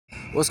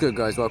What's good,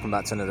 guys? Welcome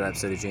back to another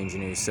episode of GNG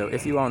News. So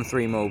if you are on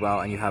 3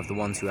 Mobile and you have the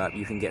One2 app,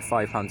 you can get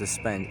 £5 to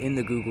spend in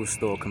the Google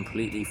Store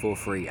completely for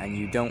free, and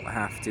you don't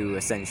have to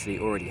essentially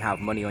already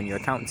have money on your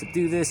account to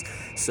do this.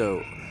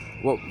 So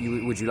what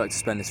would you like to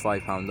spend this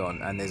 £5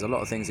 on? And there's a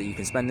lot of things that you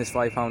can spend this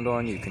 £5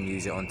 on. You can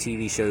use it on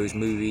TV shows,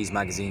 movies,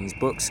 magazines,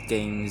 books,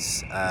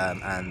 games,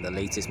 and the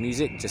latest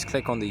music. Just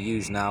click on the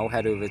use now,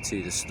 head over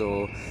to the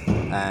store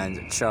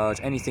and charge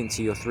anything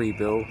to your 3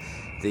 bill.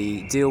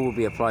 The deal will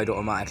be applied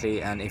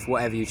automatically, and if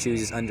whatever you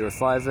choose is under a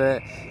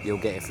 £5, you'll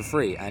get it for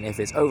free. And if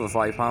it's over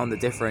 £5, the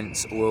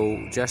difference will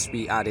just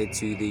be added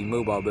to the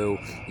mobile bill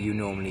you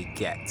normally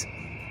get.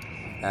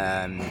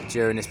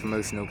 During this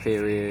promotional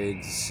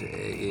period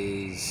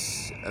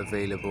is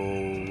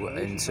available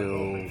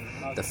until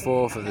the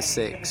 4th of the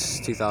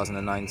 6th,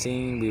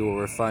 2019. We will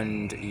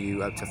refund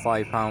you up to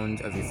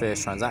 £5 of your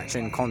first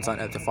transaction.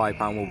 Content up to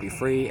 £5 will be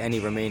free.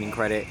 Any remaining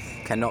credit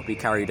cannot be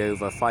carried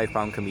over.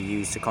 £5 can be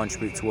used to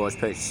contribute towards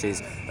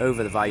purchases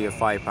over the value of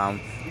 £5.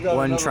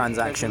 One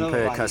transaction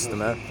per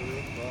customer.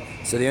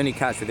 So the only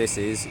catch for this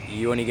is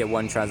you only get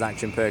one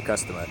transaction per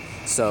customer.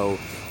 So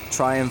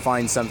try and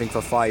find something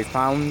for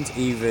 £5,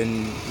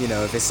 even, you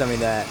know, if it's something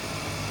that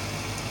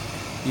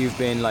you've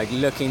been like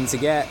looking to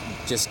get,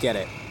 just get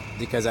it,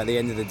 because at the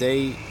end of the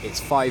day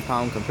it's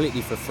 £5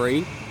 completely for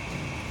free,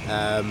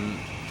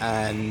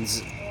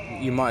 and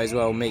you might as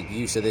well make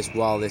use of this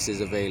while this is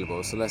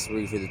available. So let's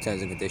read through the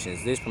terms and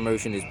conditions. This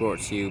promotion is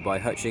brought to you by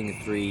Hutching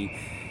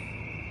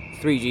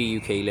 3G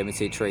UK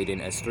Limited,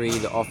 trading as 3.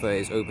 The offer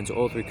is open to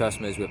all 3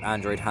 customers with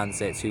Android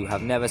handsets who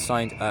have never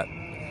signed up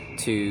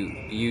to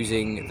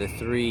using the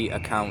 3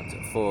 account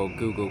for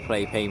Google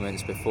Play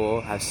payments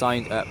before, have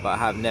signed up but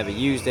have never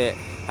used it,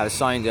 have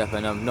signed up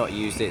and have not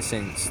used it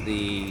since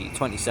the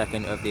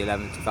 22nd of the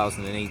 11th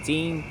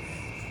 2018.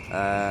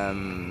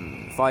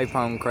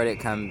 £5 credit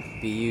can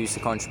be used to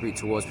contribute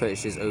towards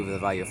purchases over the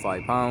value of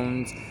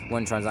 £5.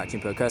 One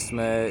transaction per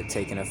customer,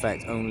 taking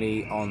effect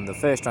only on the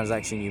first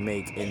transaction you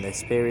make in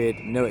this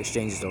period. No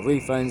exchanges or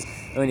refunds,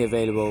 only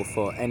available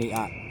for any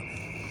app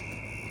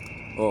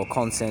or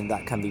content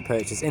that can be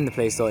purchased in the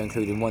Play Store,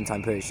 including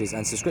one-time purchases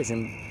and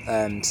subscription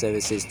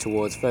services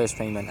towards first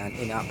payment and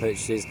in-app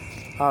purchases.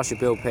 Ask your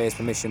bill payer's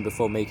permission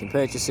before making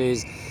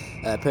purchases.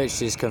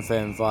 Purchases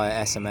confirmed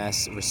via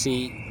SMS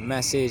receipt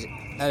message.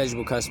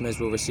 Eligible customers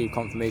will receive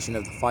confirmation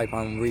of the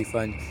 £5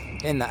 refund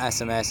in the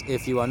SMS.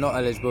 If you are not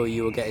eligible,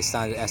 you will get a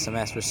standard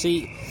SMS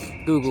receipt.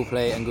 Google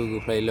Play and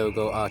Google Play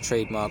logo are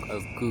trademark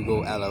of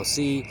Google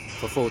LLC.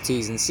 For full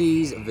T's and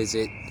C's,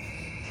 visit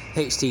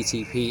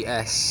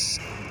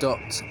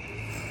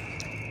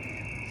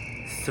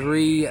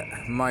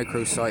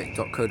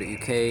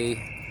https://3microsite.co.uk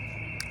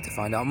to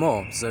find out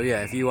more. So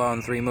yeah, if you are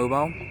on 3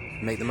 Mobile,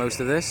 make the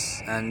most of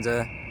this and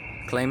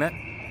claim it,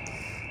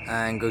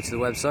 and go to the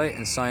website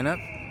and sign up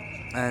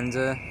and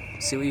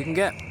see what you can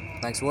get.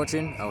 Thanks for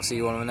watching. I'll see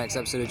you on the next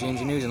episode of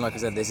GNG News. And like I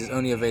said, this is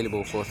only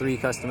available for 3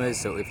 customers,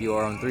 so if you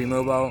are on 3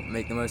 Mobile,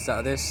 make the most out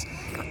of this.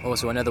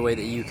 Also, another way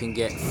that you can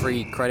get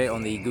free credit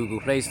on the Google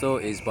Play Store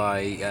is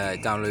by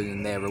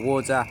downloading their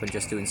rewards app and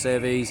just doing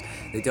surveys.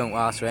 They don't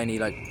ask for any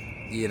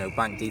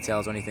bank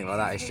details or anything like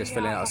that. It's just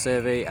filling out a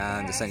survey,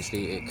 and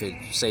essentially it could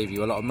save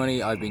you a lot of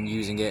money. I've been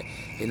using it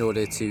in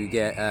order to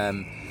get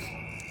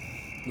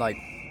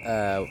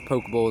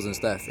Pokeballs and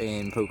stuff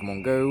in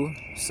Pokemon Go.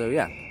 So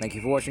yeah, thank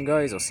you for watching,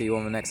 guys. I'll see you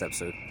on the next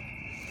episode.